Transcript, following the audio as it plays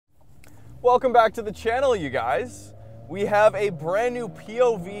Welcome back to the channel, you guys. We have a brand new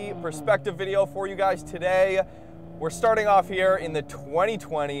POV perspective video for you guys today. We're starting off here in the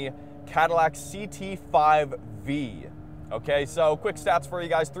 2020 Cadillac CT5-V. Okay, so quick stats for you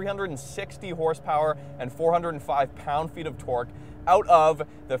guys: 360 horsepower and 405 pound-feet of torque out of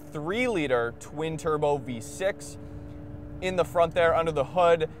the 3-liter twin-turbo V6 in the front there under the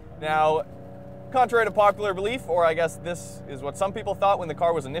hood. Now, contrary to popular belief, or I guess this is what some people thought when the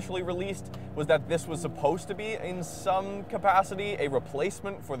car was initially released, was that this was supposed to be, in some capacity, a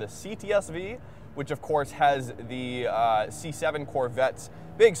replacement for the cts-v, which of course has the C7 Corvette's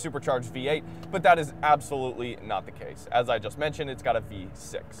big supercharged V8, but that is absolutely not the case. As I just mentioned, it's got a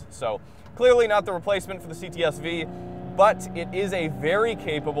V6. So clearly not the replacement for the cts-v, but it is a very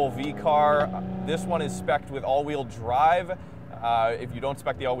capable V car. This one is spec'd with all-wheel drive. If you don't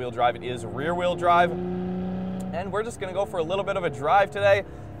spec the all-wheel drive, it is rear-wheel drive. And we're just gonna go for a little bit of a drive today.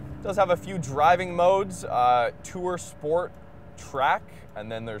 It does have a few driving modes: Tour, Sport, Track,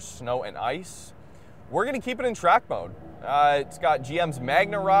 and then there's Snow and Ice. We're gonna keep it in track mode. It's got GM's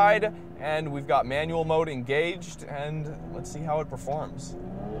Magna Ride, and we've got manual mode engaged, and let's see how it performs.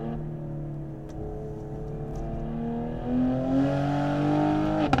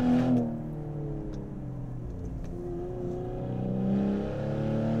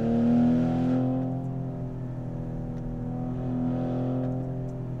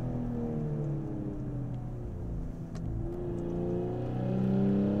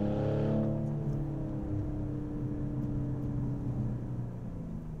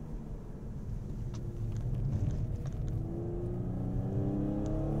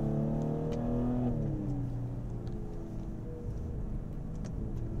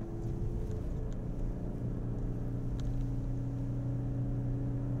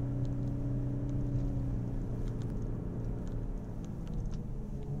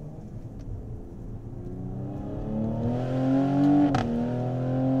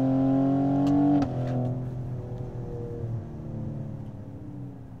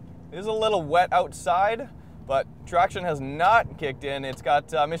 It is a little wet outside, but traction has not kicked in. It's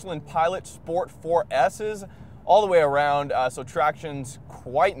got Michelin Pilot Sport 4S's all the way around, so traction's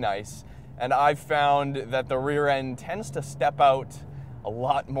quite nice. And I've found that the rear end tends to step out a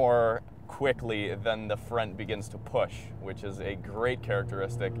lot more quickly than the front begins to push, which is a great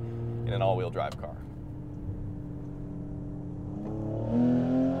characteristic in an all-wheel drive car.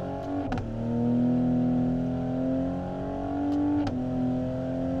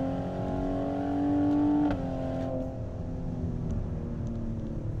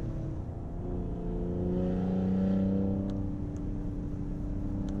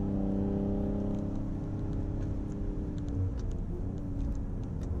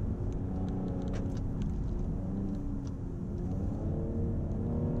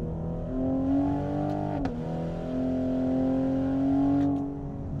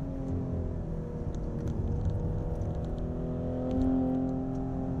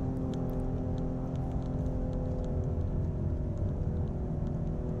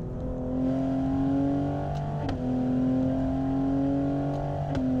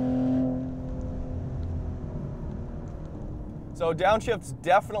 So downshift's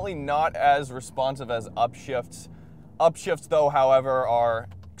definitely not as responsive as upshifts. Upshifts, though, however, are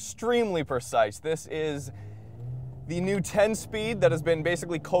extremely precise. This is the new 10-speed that has been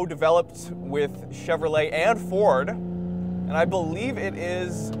basically co-developed with Chevrolet and Ford. And I believe it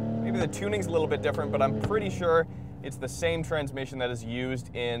is, maybe the tuning's a little bit different, but I'm pretty sure it's the same transmission that is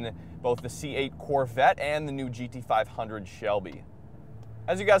used in both the C8 Corvette and the new GT500 Shelby.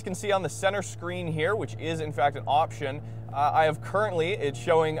 As you guys can see on the center screen here, which is in fact an option, I have currently, it's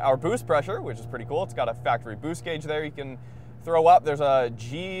showing our boost pressure, which is pretty cool. It's got a factory boost gauge there you can throw up. There's a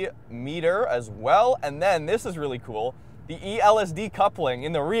G meter as well. And then this is really cool, the eLSD coupling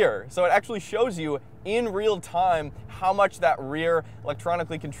in the rear. So it actually shows you in real time how much that rear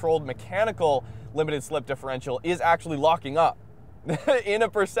electronically controlled mechanical limited slip differential is actually locking up in a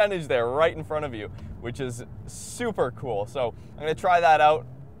percentage there right in front of you, which is super cool. So I'm gonna try that out.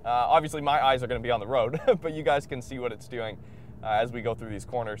 Obviously my eyes are gonna be on the road, but you guys can see what it's doing as we go through these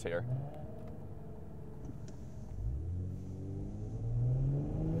corners here.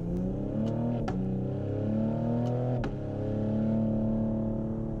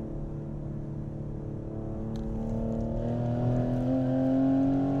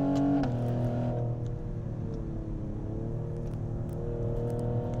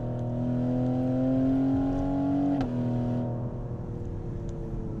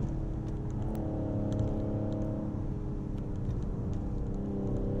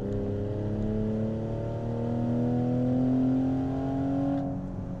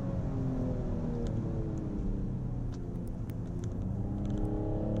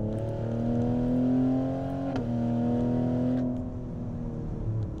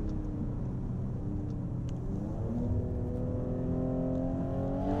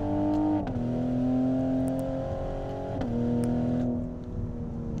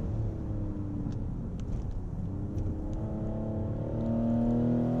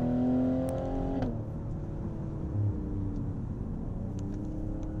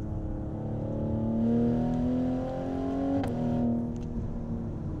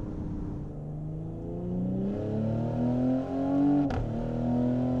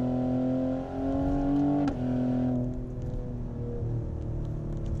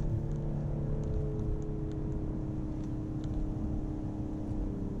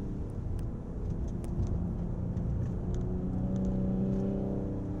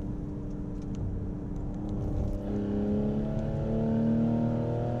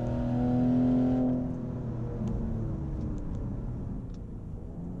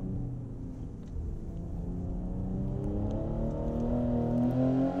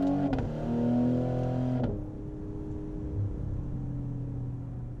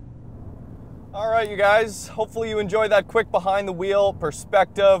 All right, you guys, hopefully you enjoyed that quick behind the wheel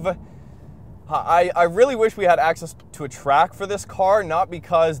perspective. I really wish we had access to a track for this car, not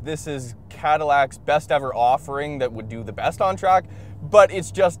because this is Cadillac's best ever offering that would do the best on track, but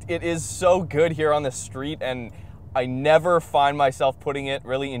it is so good here on the street, and I never find myself putting it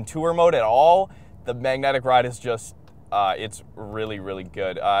really in tour mode at all. The magnetic ride is just, it's really, really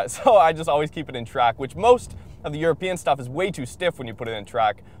good. So I just always keep it in track, which most of the European stuff is way too stiff when you put it in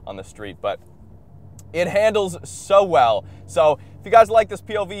track on the street, but it handles so well. So if you guys like this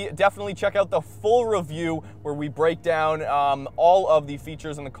POV, definitely check out the full review where we break down all of the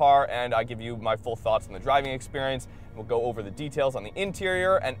features in the car, and I give you my full thoughts on the driving experience. We'll go over the details on the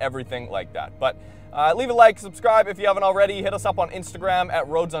interior and everything like that. But leave a like, subscribe if you haven't already. Hit us up on Instagram at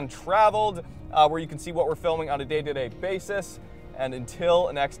Roads Untraveled, where you can see what we're filming on a day-to-day basis. And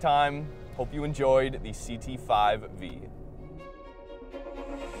until next time, hope you enjoyed the CT5-V.